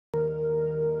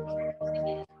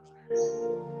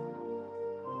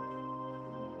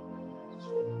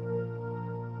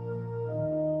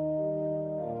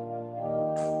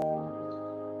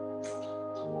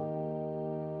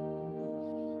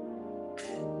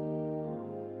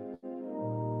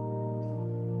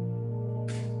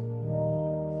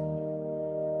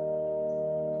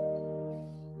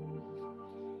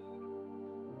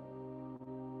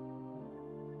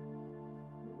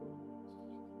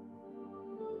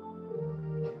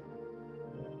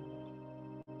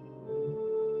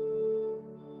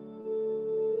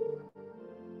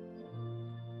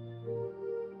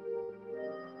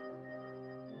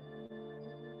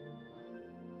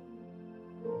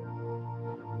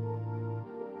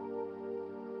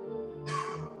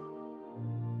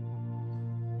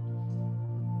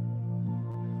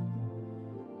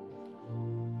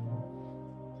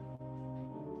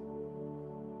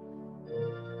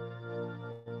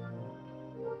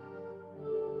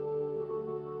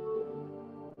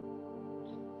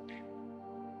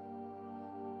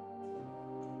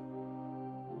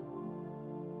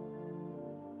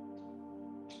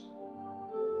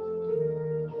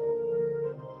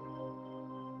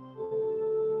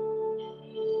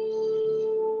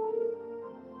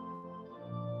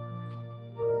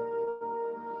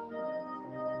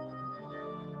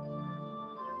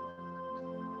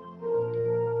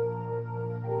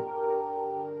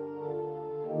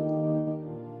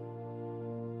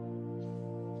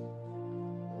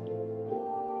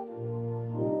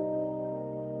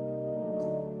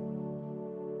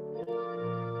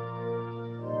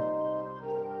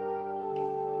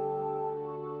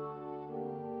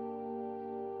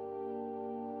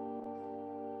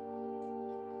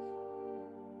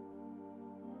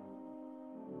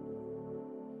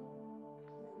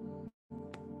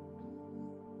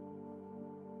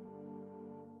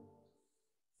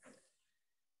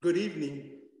Good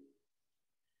evening.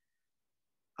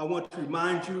 I want to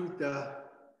remind you that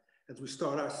as we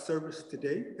start our service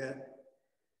today, that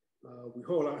we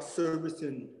hold our service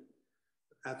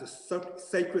as a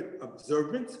sacred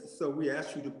observance. So we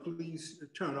ask you to please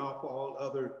turn off all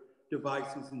other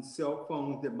devices and cell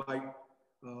phones that might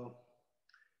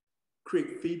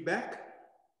create feedback.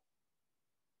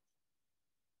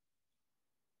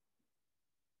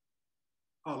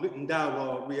 Our Lenten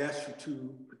dialogue, we ask you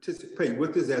to participate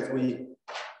with us as we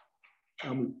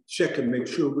check and make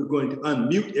sure we're going to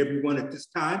unmute everyone at this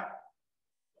time.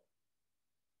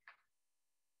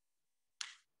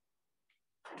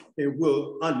 And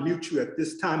we'll unmute you at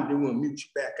this time, then we'll mute you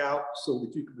back out so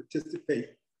that you can participate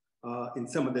in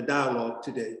some of the dialogue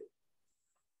today.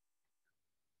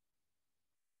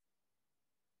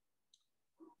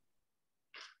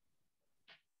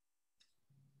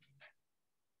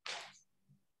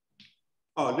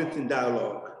 Our Lenten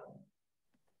dialogue.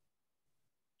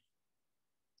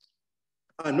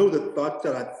 I know the thoughts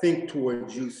that I think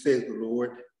towards you, says the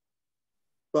Lord,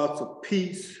 thoughts of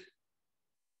peace,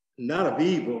 not of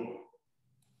evil,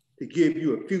 to give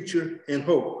you a future and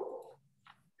hope.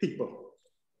 People.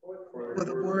 For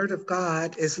the word of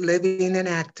God is living and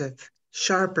active,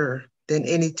 sharper than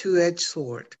any two-edged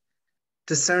sword,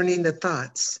 discerning the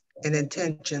thoughts and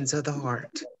intentions of the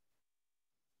heart.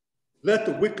 Let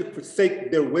the wicked forsake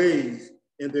their ways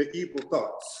and their evil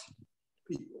thoughts.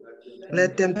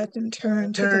 Let them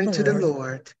turn to the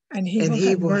Lord, and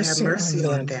he will have mercy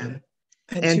on them,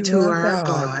 and to our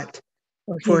God,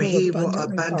 for he will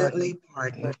abundantly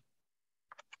pardon.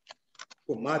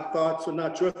 For my thoughts are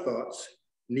not your thoughts,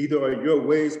 neither are your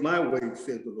ways my ways,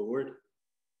 says the Lord.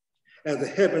 As the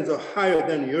heavens are higher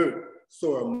than the earth,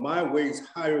 so are my ways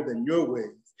higher than your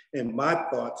ways, and my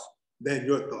thoughts than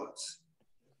your thoughts.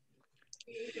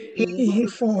 He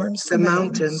forms the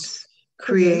mountains,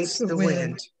 creates the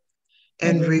wind,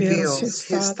 and reveals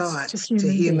his thoughts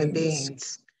to human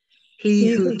beings.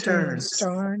 He who turns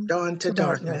dawn to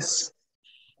darkness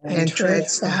and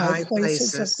treads the high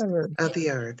places of the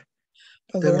earth.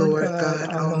 The Lord God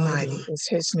Almighty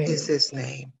is his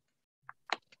name.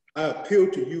 I appeal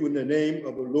to you in the name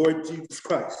of the Lord Jesus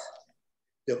Christ,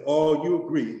 that all you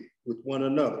agree with one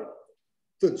another,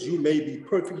 so that you may be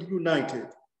perfectly united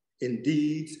in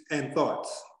deeds and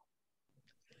thoughts.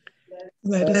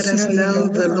 Let us know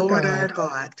the Lord our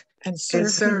God and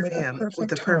serve him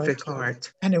with a perfect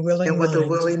heart and with a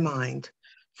willing mind.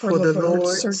 For the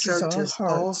Lord searches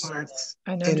all hearts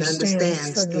and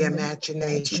understands the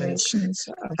imaginations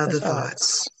of the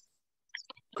thoughts.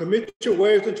 Commit your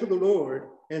ways unto the Lord,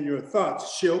 and your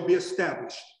thoughts shall be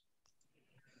established.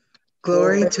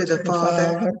 Glory to the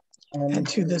Father, and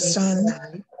to the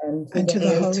Son, and to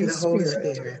the Holy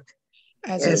Spirit,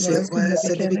 as it was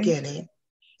in the beginning,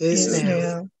 is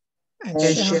now, and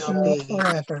shall be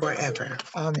forever.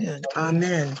 Amen.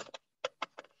 Amen.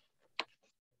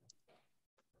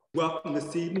 Welcome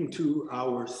this evening to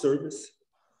our service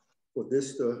for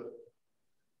this, the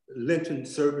Lenten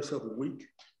service of the week.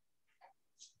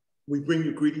 We bring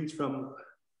you greetings from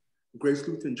Grace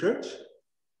Lutheran Church.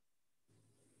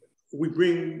 We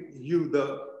bring you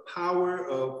the power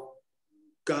of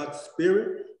God's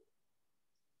Spirit.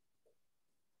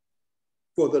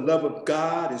 For the love of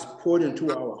God is poured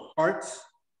into our hearts,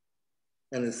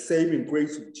 and the saving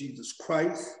grace of Jesus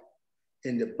Christ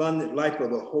and the abundant life of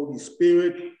the Holy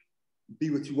Spirit be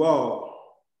with you all,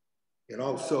 and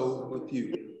also with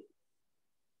you.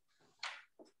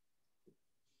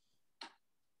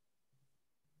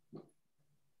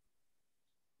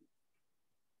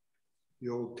 The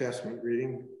Old Testament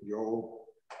reading, Joel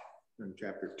in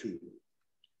chapter 2.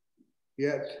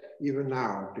 Yet, even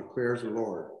now, declares the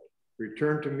Lord,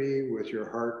 return to me with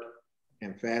your heart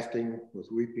and fasting,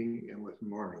 with weeping and with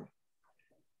mourning.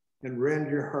 And rend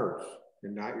your hearts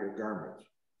and not your garments.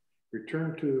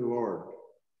 Return to the Lord,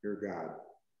 your God,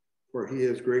 for he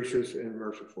is gracious and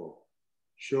merciful.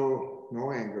 Show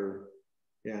no anger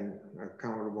and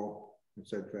accountable and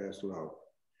steadfast love.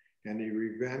 And he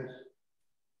relents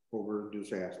over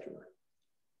disaster.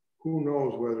 Who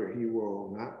knows whether he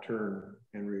will not turn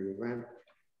and relent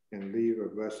and leave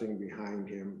a blessing behind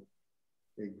him,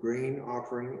 a grain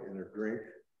offering and a drink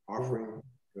offering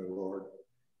to the Lord,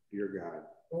 your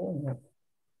God.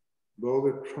 Blow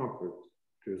the trumpet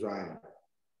to Zion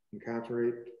and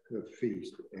consecrate the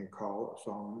feast and call a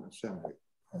solemn assembly.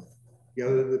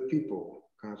 Gather the people,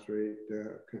 consecrate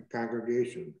the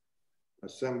congregation,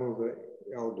 assemble the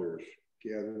elders,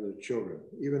 gather the children,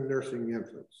 even nursing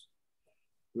infants.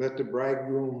 Let the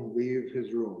bridegroom leave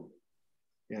his room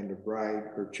and the bride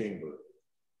her chamber.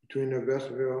 Between the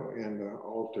vestibule and the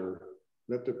altar,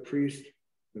 let the priest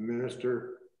the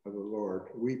minister of the Lord,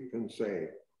 weep and say,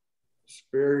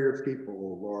 spare your people,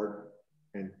 O Lord,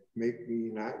 and make me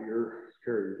not your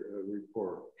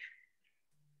reproach.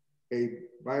 A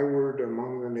byword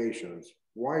among the nations.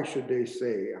 Why should they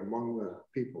say among the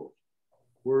people,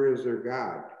 where is their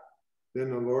God?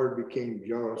 Then the Lord became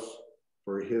jealous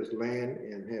for his land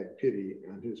and had pity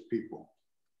on his people.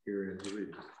 Here ends the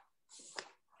reading.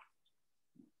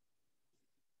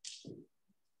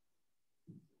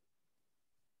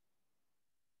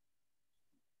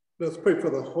 Let's pray for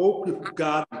the whole people of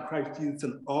God in Christ Jesus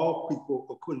and all people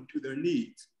according to their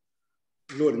needs.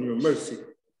 Lord, in your mercy.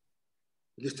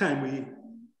 This time we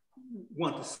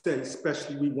want to say,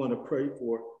 especially we want to pray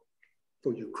for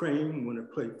Ukraine, we want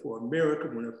to pray for America,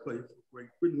 we want to pray for Great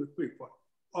Britain, we pray for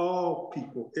all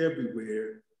people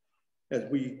everywhere as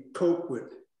we cope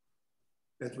with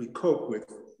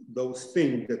those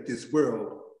things that this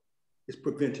world is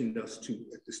preventing us to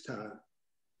at this time.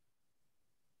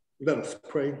 Let us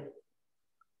pray.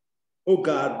 Oh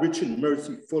God, rich in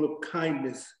mercy, full of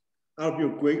kindness, out of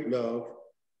your great love,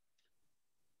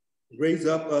 raise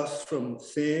up us from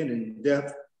sin and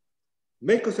death.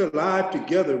 Make us alive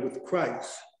together with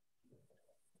Christ.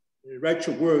 Write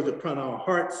your words upon our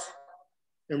hearts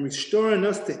and restoring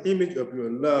us the image of your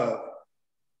love,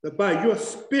 that by your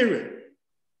Spirit,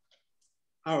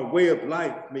 our way of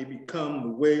life may become the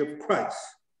way of Christ,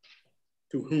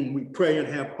 to whom we pray and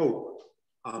have hope.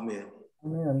 Amen.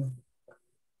 Amen.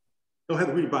 Don't have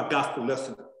to read about gospel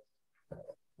lesson.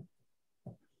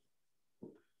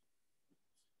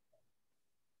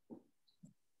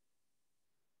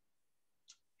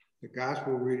 The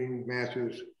gospel reading,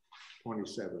 Matthew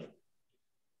 27.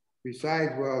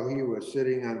 Besides, while he was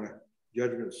sitting on the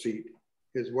judgment seat,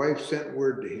 his wife sent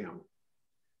word to him,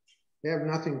 have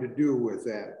nothing to do with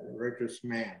that righteous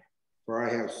man, for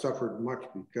I have suffered much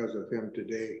because of him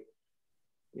today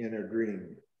in a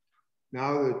dream.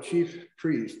 Now the chief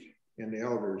priest and the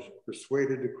elders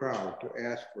persuaded the crowd to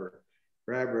ask for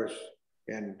Barabbas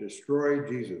and destroy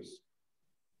Jesus.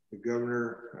 The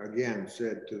governor again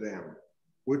said to them,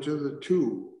 which of the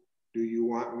two do you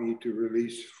want me to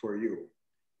release for you?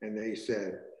 And they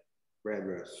said,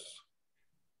 Barabbas.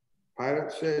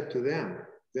 Pilate said to them,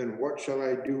 then what shall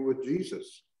I do with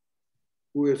Jesus,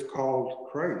 who is called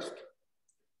Christ?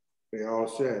 They all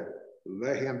said,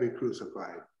 let him be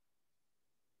crucified.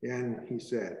 And he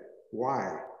said,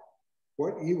 why?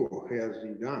 What evil has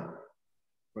he done?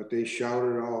 But they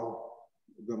shouted all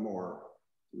the more,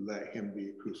 let him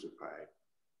be crucified.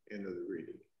 End of the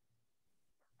reading.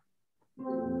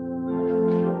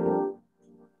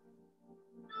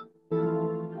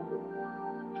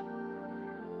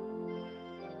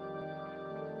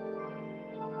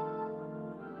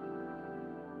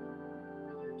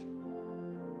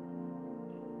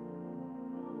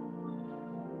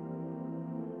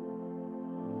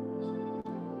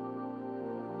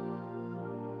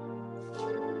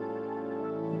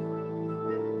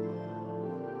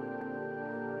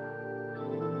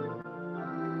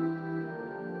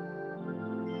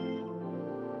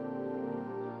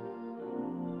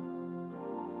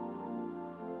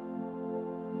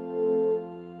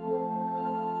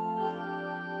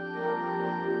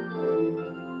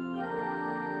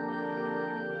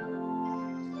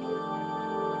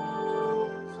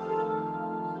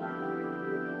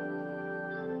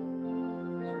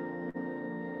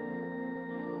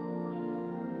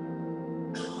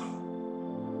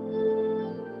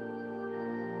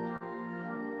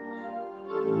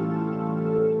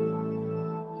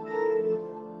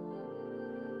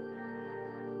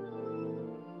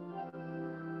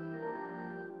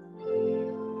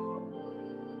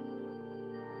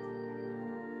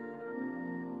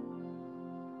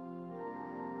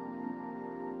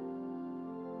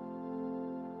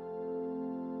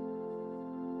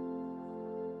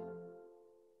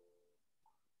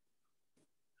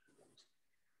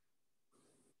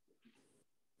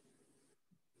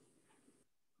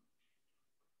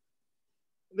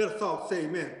 Let us all say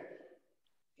amen.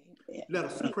 Amen. Let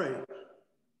us pray.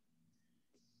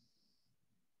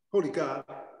 Holy God,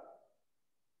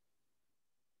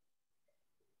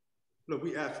 Lord,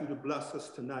 we ask you to bless us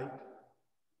tonight.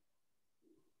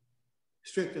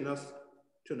 Strengthen us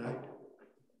tonight.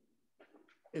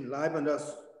 Enliven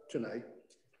us tonight.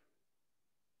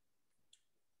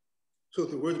 So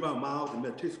that the words of our mouths and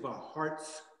meditation of our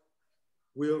hearts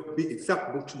will be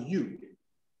acceptable to you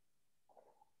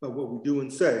by what we do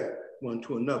and say one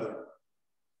to another.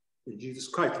 In Jesus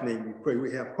Christ's name we pray,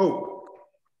 we have hope.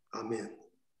 Amen.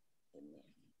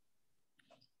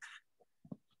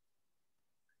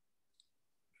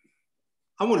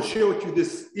 I want to share with you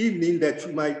this evening that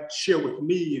you might share with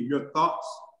me and your thoughts.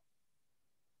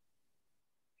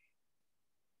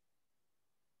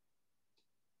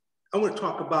 I want to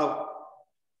talk about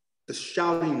the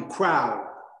shouting crowd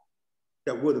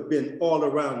that would have been all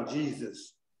around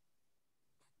Jesus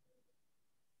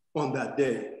on that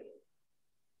day.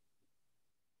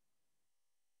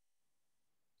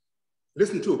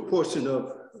 Listen to a portion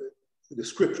of the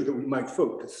scripture that we might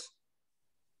focus.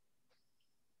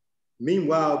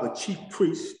 Meanwhile, the chief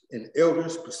priests and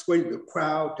elders persuaded the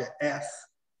crowd to ask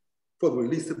for the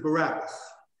release of Barabbas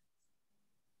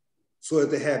so as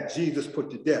to have Jesus put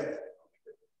to death.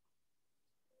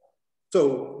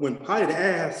 So when Pilate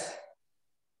asked,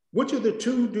 "Which of the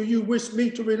two do you wish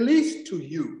me to release to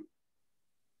you?"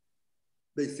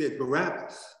 they said,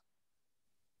 "Barabbas."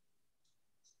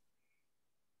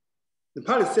 And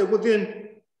Pilate said, "Well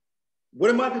then,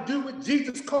 what am I to do with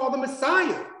Jesus called the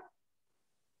Messiah?"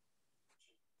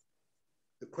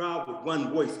 The crowd with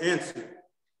one voice answered,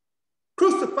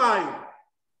 "Crucify him,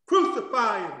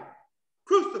 crucify him,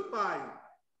 crucify him."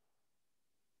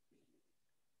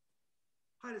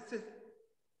 Pilate said,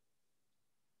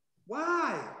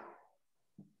 "Why?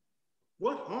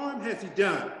 What harm has he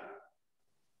done?"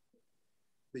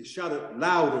 They shouted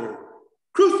louder,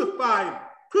 "Crucify him,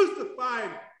 crucify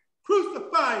him,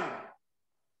 crucify him."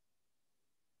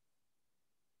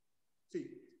 See,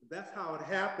 that's how it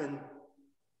happened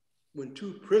when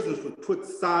two prisoners were put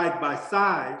side by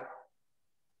side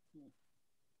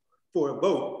for a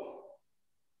vote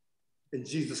and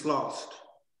Jesus lost.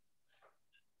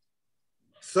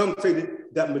 Some say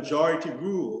that majority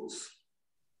rules.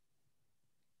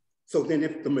 So then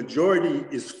if the majority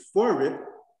is for it,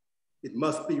 it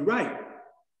must be right,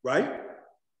 right?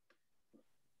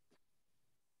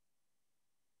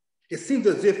 It seems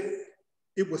as if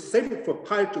it was safer for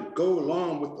Pilate to go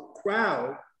along with the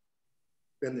crowd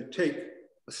than to take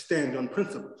a stand on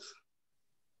principles.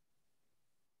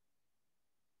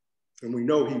 And we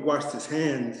know he washed his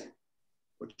hands,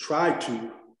 or tried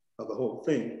to, of the whole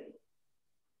thing.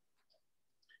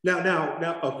 Now,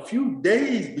 a few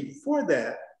days before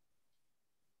that,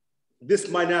 this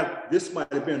might have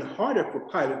been harder for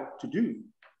Pilate to do.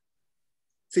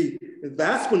 See,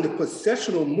 that's when the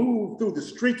processional moved through the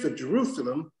streets of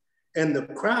Jerusalem and the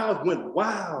crowd went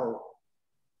wild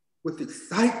with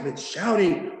excitement,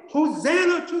 shouting,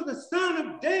 "Hosanna to the Son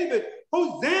of David,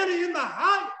 Hosanna in the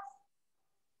highest."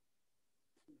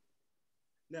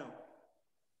 Now,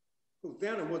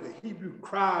 Hosanna was a Hebrew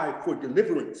cry for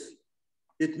deliverance.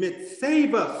 It meant,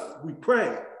 "Save us, we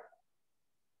pray."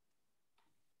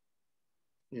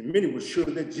 And many were sure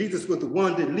that Jesus was the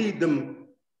one that lead them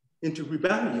into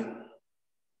rebellion.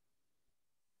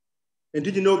 And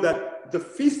did you know that the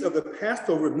feast of the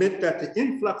Passover meant that the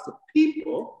influx of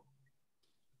people,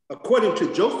 according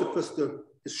to Josephus, the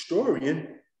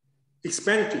historian,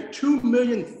 expanded to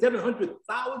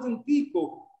 2,700,000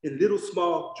 people in little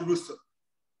small Jerusalem.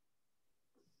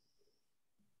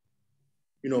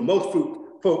 You know, most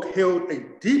folk held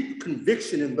a deep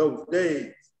conviction in those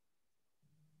days.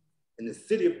 And the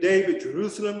city of David,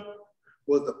 Jerusalem,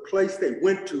 was the place they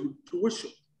went to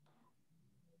worship.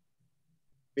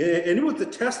 And it was a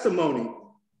testimony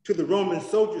to the Roman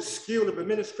soldiers' skill of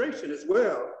administration as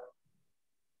well.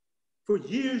 For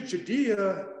years,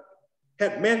 Judea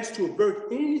had managed to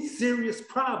avert any serious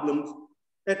problems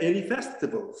at any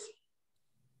festivals.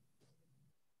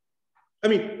 I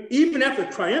mean, even after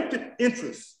triumphant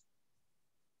entrance,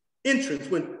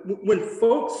 when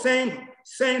folks sang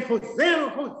 "Hosanna,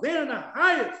 Hosanna in the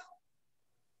highest,"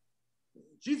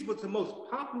 Jesus was the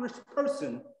most popular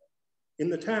person in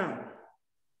the town.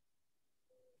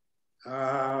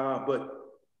 But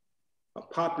a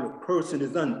popular person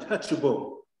is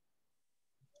untouchable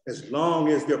as long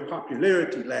as their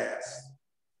popularity lasts.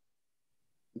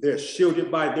 They're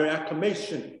shielded by their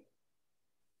acclamation.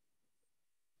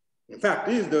 In fact,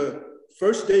 this is the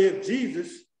first day of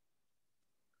Jesus.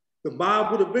 The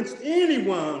mob would have lynched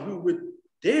anyone who would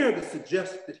dare to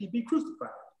suggest that he be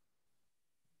crucified.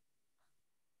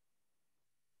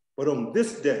 But on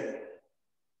this day,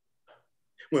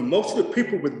 when most of the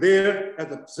people were there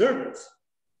as observers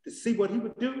to see what he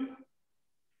would do,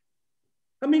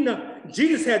 I mean,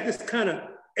 Jesus had this kind of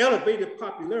elevated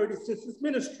popularity since his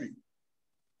ministry.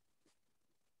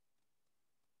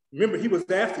 Remember, he was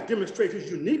asked to demonstrate his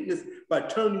uniqueness by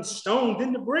turning stones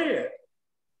into bread.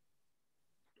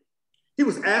 He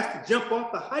was asked to jump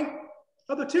off the height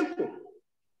of the temple.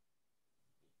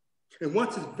 And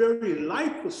once his very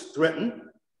life was threatened,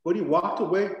 but he walked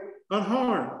away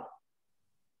unharmed.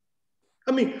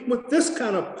 I mean, with this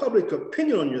kind of public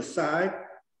opinion on your side,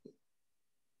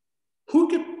 who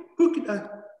who could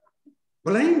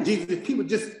blame Jesus if he would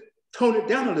just tone it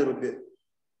down a little bit?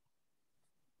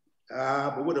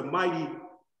 But what a mighty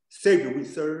Savior we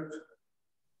serve.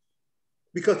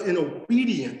 Because in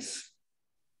obedience,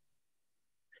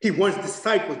 he warned his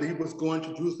disciples that he was going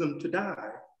to Jerusalem to die.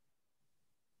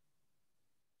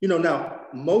 You know, now,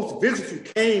 most visitors who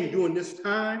came during this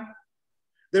time,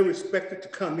 they were expected to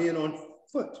come in on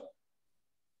foot.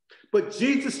 But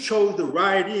Jesus chose to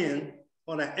ride in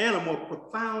on an animal of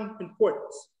profound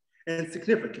importance and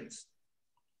significance,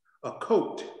 a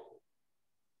colt,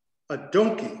 a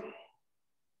donkey.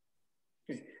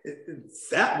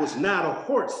 That was not a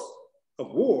horse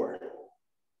of war.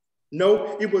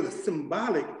 No, it was a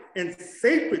symbolic and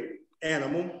sacred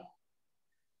animal,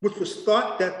 which was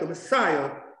thought that the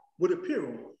Messiah would appear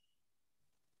on.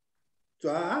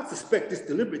 So I suspect this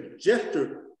deliberate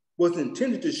gesture was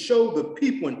intended to show the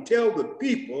people and tell the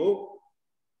people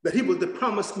that he was the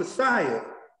promised Messiah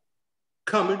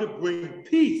coming to bring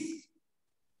peace.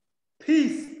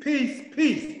 Peace, peace,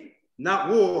 peace, not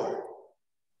war.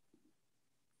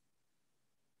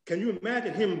 Can you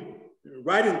imagine him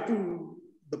riding through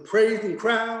the praising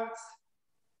crowds,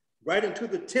 right into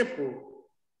the temple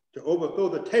to overthrow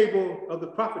the table of the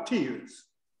profiteers?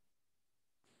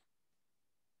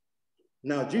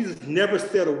 Now, Jesus never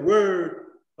said a word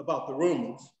about the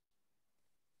Romans,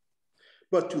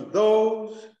 but to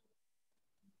those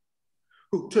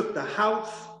who took the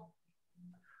house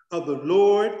of the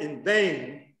Lord in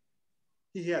vain,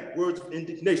 he had words of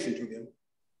indignation to them.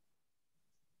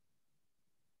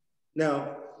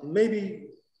 Now, maybe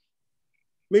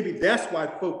that's why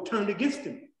folk turned against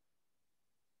him.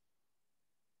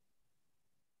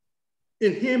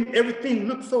 In him, everything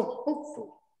looked so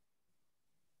hopeful.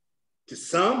 To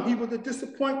some, he was a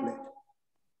disappointment.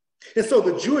 And so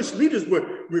the Jewish leaders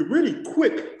were really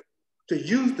quick to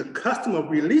use the custom of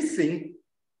releasing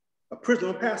a prisoner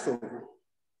on Passover.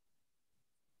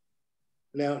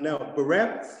 Now,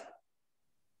 Barabbas,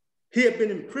 he had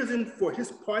been imprisoned for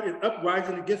his part in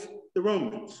uprising against the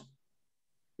Romans.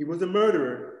 He was a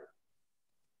murderer.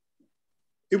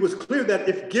 It was clear that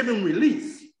if given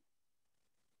release,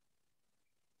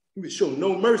 he would show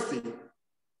no mercy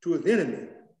to his enemy.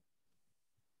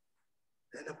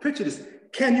 Now picture this.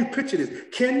 Can you picture this?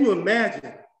 Can you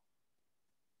imagine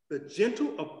the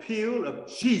gentle appeal of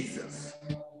Jesus,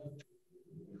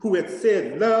 who had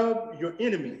said, love your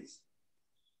enemies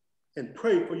and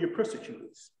pray for your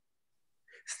persecutors,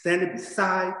 standing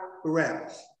beside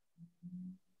Barabbas?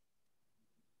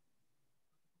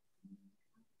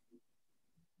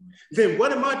 Then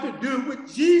what am I to do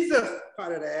with Jesus?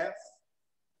 Pilate asked.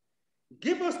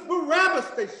 Give us Barabbas,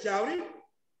 they shouted.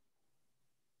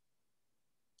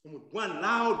 And with one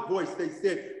loud voice, they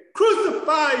said,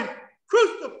 crucify him,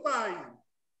 crucify him.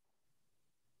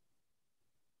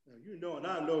 Now, you know, and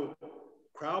I know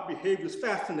crowd behavior is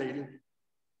fascinating.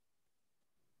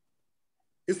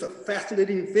 It's a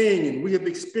fascinating thing, and we have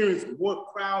experienced more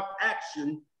crowd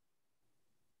action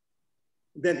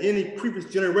than any previous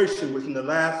generation within the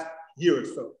last year or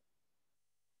so.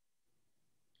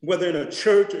 Whether in a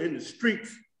church or in the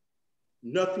streets,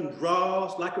 nothing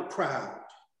draws like a crowd.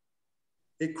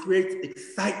 It creates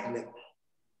excitement.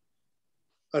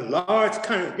 A large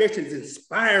congregation is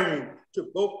inspiring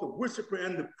to both the worshiper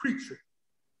and the preacher.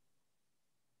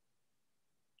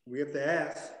 We have to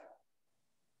ask,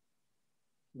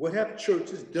 what have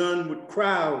churches done with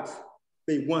crowds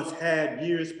they once had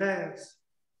years past?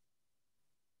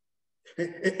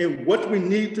 And what we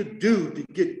need to do to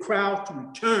get crowds to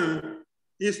return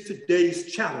is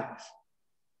today's challenge.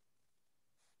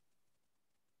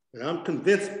 And I'm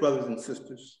convinced, brothers and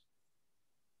sisters,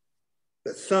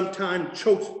 that sometimes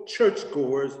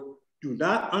churchgoers do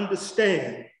not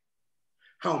understand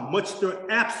how much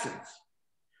their absence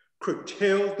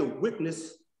curtails the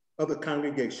witness of the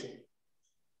congregation.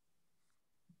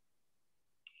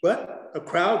 But a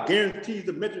crowd guarantees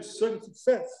a measure of certain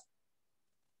success.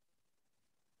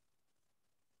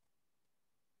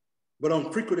 But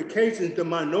on frequent occasions, the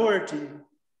minority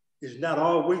is not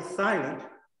always silent.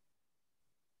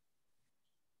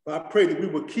 But I pray that we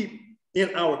will keep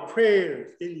in our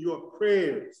prayers, in your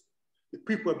prayers, the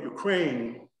people of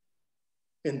Ukraine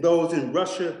and those in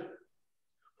Russia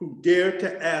who dare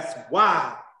to ask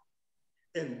why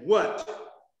and what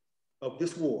of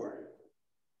this war.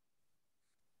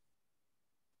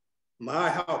 My,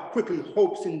 how quickly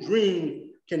hopes and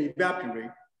dreams can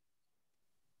evaporate.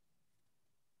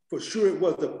 For sure it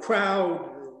was a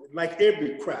crowd, like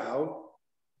every crowd,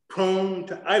 prone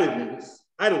to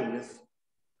idleness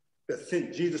that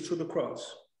sent Jesus to the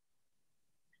cross.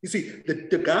 You see,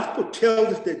 the gospel tells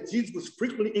us that Jesus was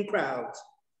frequently in crowds.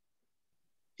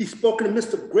 He spoke in the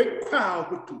midst of great crowds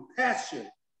with compassion.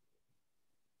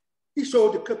 He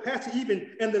showed the capacity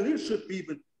even and the leadership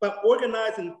even by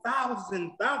organizing thousands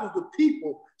and thousands of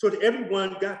people so that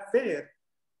everyone got fed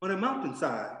on a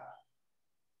mountainside.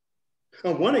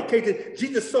 On one occasion,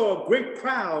 Jesus saw a great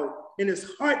crowd and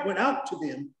his heart went out to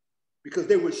them because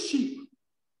they were sheep.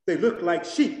 They looked like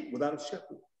sheep without a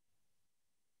shepherd.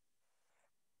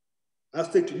 I'll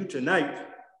say to you tonight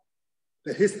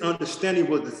that his understanding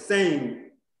was the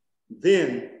same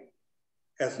then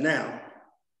as now.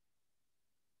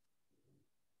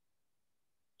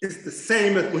 It's the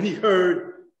same as when he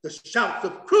heard the shouts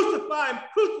of crucify him,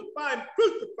 crucify him,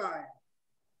 crucify him,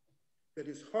 that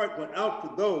his heart went out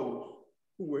to those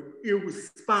who were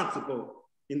irresponsible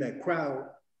in that crowd.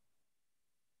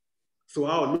 So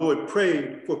our Lord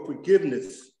prayed for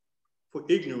forgiveness for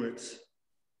ignorance.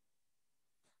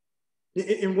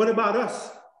 And what about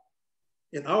us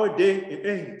in our day and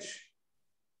age?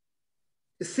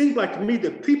 It seems like to me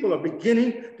that people are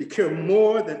beginning to care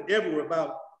more than ever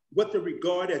about what they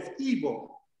regard as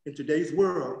evil in today's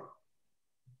world.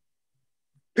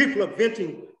 People are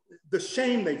venting the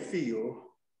shame they feel.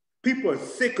 People are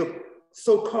sick of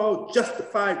so-called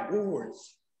justified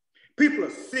wars. People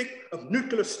are sick of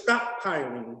nuclear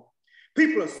stockpiling.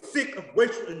 People are sick of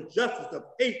racial injustice, of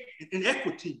hate and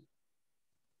inequity.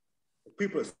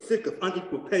 People are sick of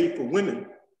unequal pay for women.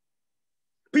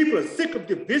 People are sick of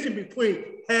division between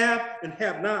have and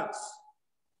have-nots.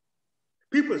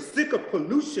 People are sick of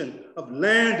pollution of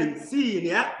land and sea and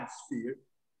the atmosphere.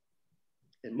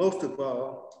 And most of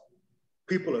all,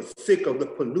 people are sick of the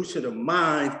pollution of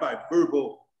minds by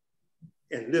verbal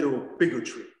and literal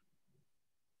bigotry.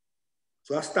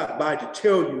 So I stopped by to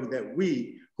tell you that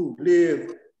we who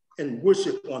live and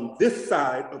worship on this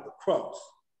side of the cross,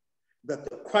 that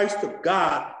the Christ of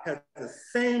God has the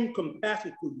same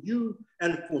compassion for you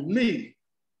and for me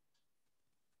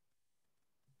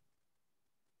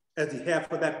as he had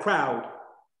for that crowd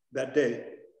that day.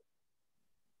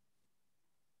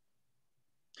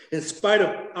 In spite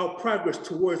of our progress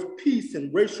towards peace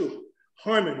and racial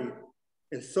harmony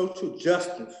and social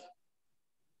justice,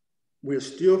 we're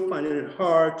still finding it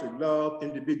hard to love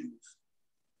individuals.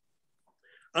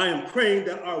 I am praying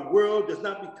that our world does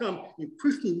not become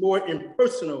increasingly more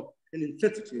impersonal and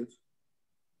insensitive.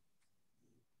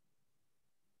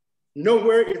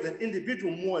 Nowhere is an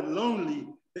individual more lonely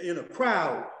than in a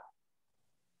crowd.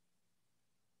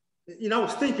 You know, I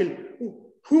was thinking,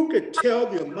 who could tell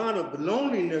the amount of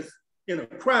loneliness in a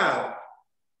crowd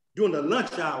during the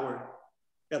lunch hour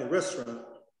at a restaurant?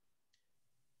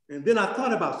 And then I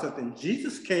thought about something.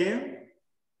 Jesus can.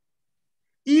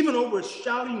 Even over a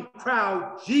shouting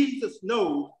crowd, Jesus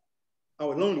knows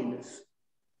our loneliness.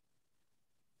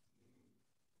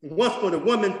 And once when a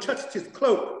woman touched his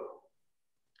cloak,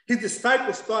 his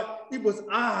disciples thought it was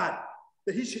odd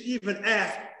that he should even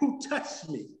ask, who touched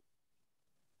me?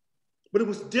 But it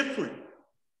was different,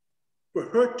 for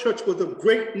her touch was of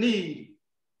great need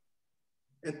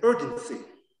and urgency.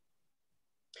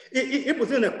 It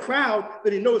was in a crowd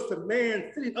that he noticed a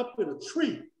man sitting up in a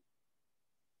tree.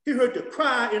 He heard the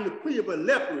cry and the plea of a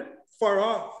leopard far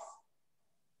off,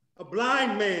 a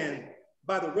blind man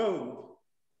by the road,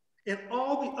 and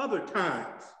all the other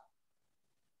times.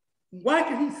 Why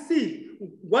could he see?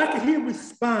 Why could he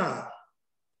respond?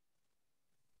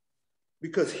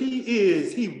 Because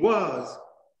he was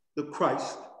the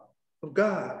Christ of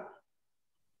God.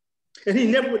 And he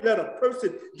never would let a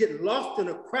person get lost in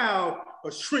a crowd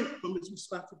or shrink from his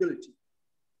responsibility.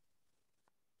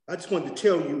 I just wanted to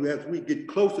tell you, as we get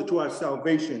closer to our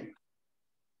salvation,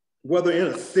 whether in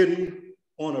a city,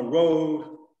 on a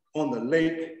road, on the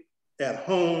lake, at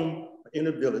home, or in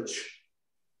a village,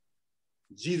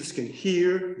 Jesus can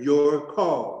hear your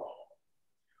call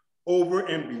over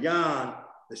and beyond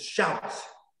the shouts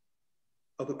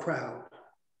of the crowd.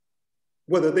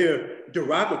 Whether they're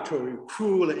derogatory,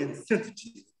 cruel, or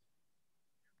insensitive,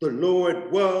 the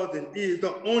Lord was and is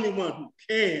the only one who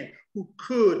can, who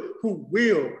could, who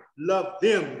will love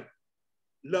them,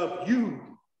 love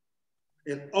you,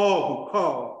 and all who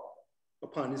call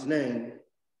upon his name.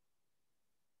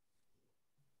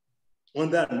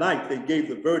 On that night, they gave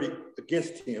the verdict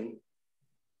against him,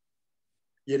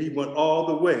 yet he went all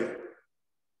the way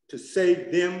to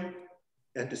save them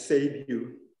and to save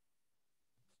you.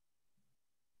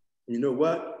 You know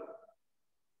what?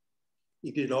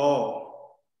 He did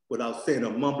all without saying a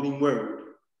mumbling word.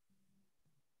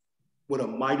 What a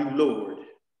mighty Lord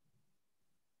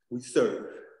we serve.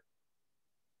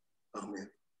 Amen.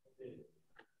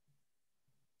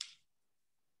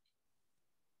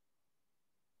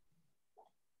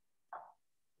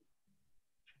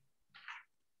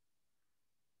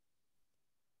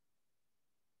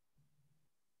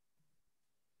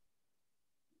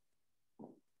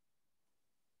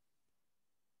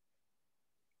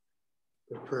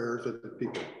 the prayers of the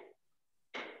people.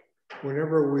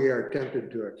 Whenever we are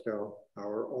tempted to excel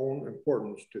our own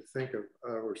importance, to think of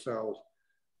ourselves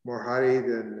more highly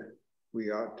than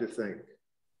we ought to think.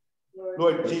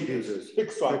 Lord Jesus,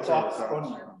 fix our thoughts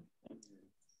on you.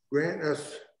 Grant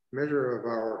us measure of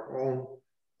our own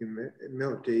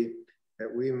humility,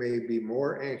 that we may be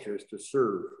more anxious to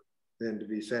serve than to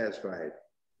be satisfied,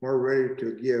 more ready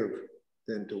to give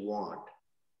than to want.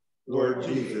 Lord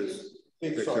Jesus,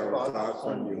 fix our thoughts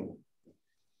on you.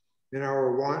 In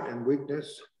our want and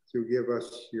weakness, to give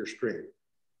us your strength,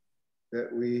 that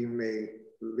we may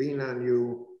lean on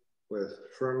you with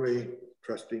firmly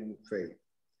trusting faith.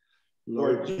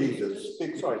 Lord Jesus,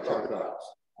 fix our thoughts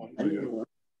on you.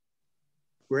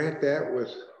 Grant that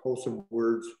with wholesome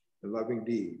words and loving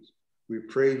deeds, we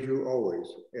praise you always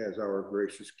as our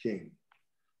gracious King.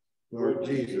 Lord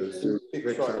Jesus,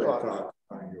 fix our thoughts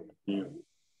on you.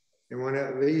 And when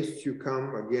at least you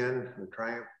come again in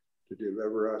triumph to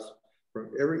deliver us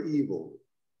from every evil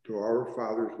to our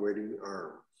Father's waiting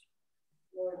arms.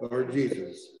 Lord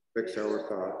Jesus, fix our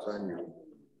thoughts on you.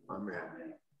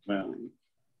 Amen. Amen.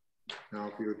 Now,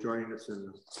 if you're joining us in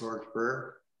the Lord's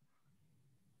Prayer.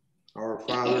 Our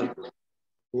Father,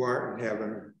 who art in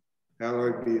heaven,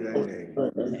 hallowed be thy name.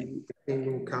 Thy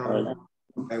kingdom come,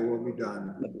 thy will be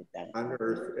done, on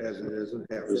earth as it is in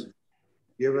heaven.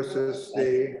 Give us this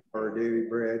day our daily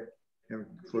bread, and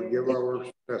forgive our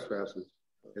trespasses,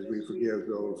 as we forgive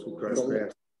those who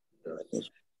trespass against us.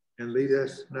 And lead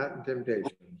us not in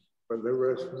temptation, but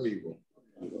deliver us from evil.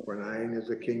 For thine is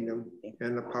the kingdom,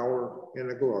 and the power, and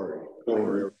the glory.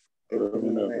 Forever.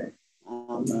 Amen.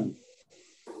 Amen.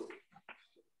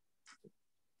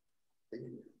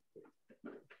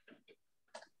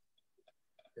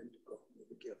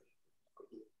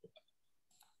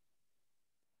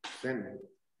 Then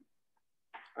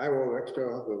I will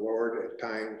extol the Lord at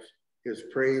times. His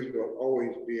praise will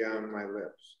always be on my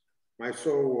lips. My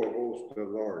soul will host the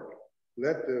Lord.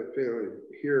 Let the field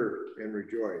hear and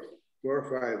rejoice.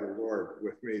 Glorify the Lord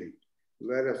with me.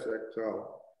 Let us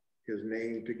exalt his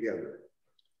name together.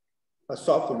 I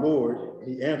sought the Lord,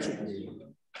 he answered me.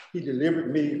 He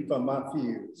delivered me from my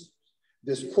fears.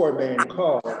 This poor man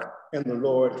called, and the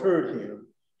Lord heard him.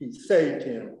 He saved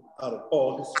him out of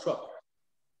all his trouble.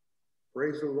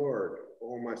 Praise the Lord,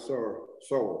 O my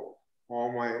soul,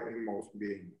 all my inmost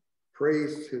being.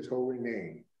 Praise his holy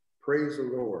name. Praise the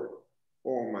Lord,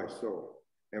 O my soul,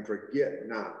 and forget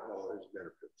not all his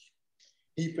benefits.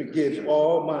 He forgives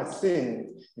all my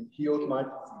sins and heals my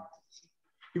diseases.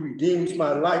 He redeems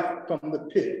my life from the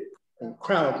pit and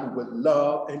crowns me with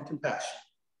love and compassion.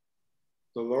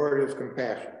 The Lord is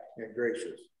compassionate and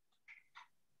gracious,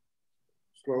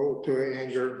 slow to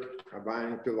anger,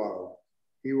 abounding to love.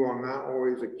 He will not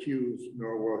always accuse,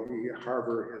 nor will he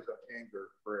harbor his anger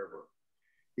forever.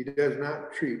 He does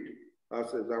not treat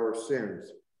us as our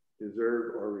sins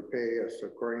deserve or repay us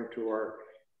according to our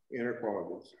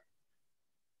inequalities.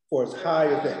 For as high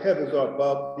as the heavens are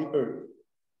above the earth,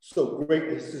 so great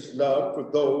is his love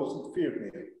for those who fear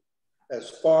him.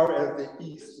 As far as the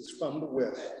east is from the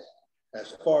west,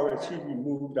 as far as he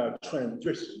removed our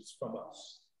transgressions from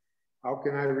us. How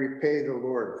can I repay the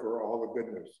Lord for all the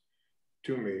goodness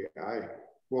to me? I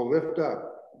will lift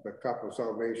up the cup of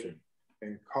salvation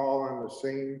and call on the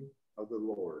name of the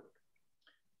Lord.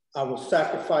 I will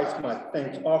sacrifice my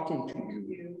thanks offering to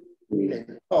you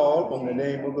and call on the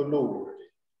name of the Lord.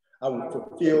 I will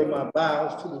fulfill my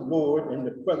vows to the Lord in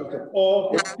the presence of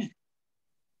all his people,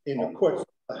 in the courts of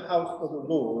the house of the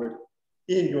Lord,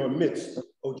 in your midst,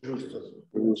 O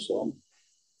Jerusalem.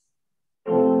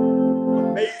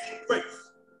 Amazing grace.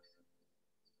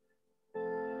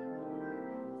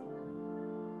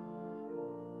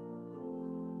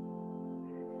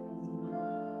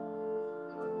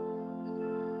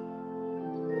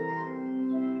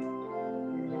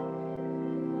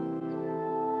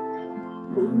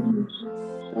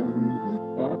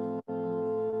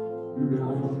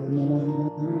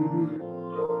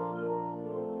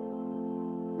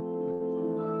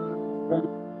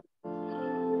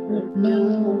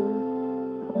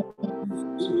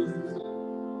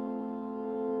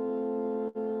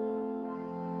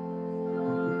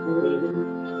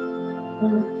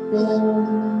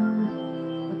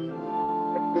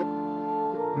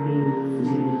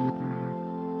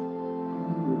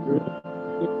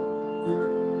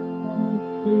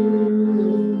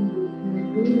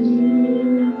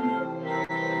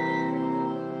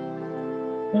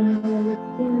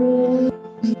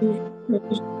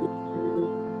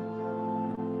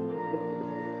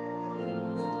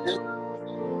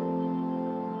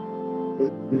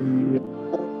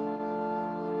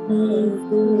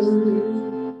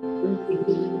 We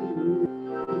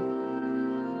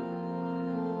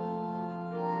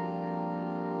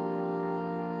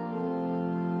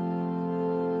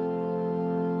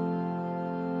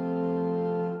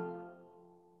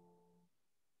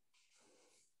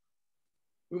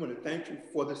want to thank you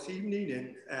for this evening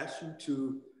and ask you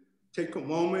to take a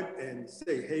moment and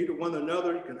say hey to one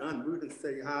another. You can unmute and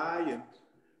say hi and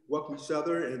welcome each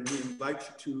other. And we invite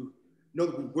you to know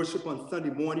that we worship on Sunday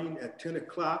morning at 10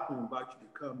 o'clock. We invite you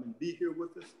to come and be here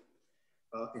with us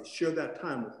and share that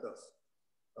time with us.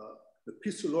 The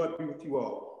peace of the Lord be with you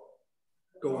all.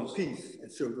 Go in peace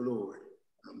and serve the Lord.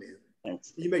 Amen.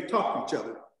 Thanks. You may talk to each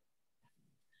other.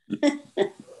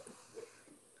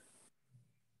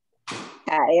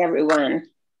 Hi, everyone.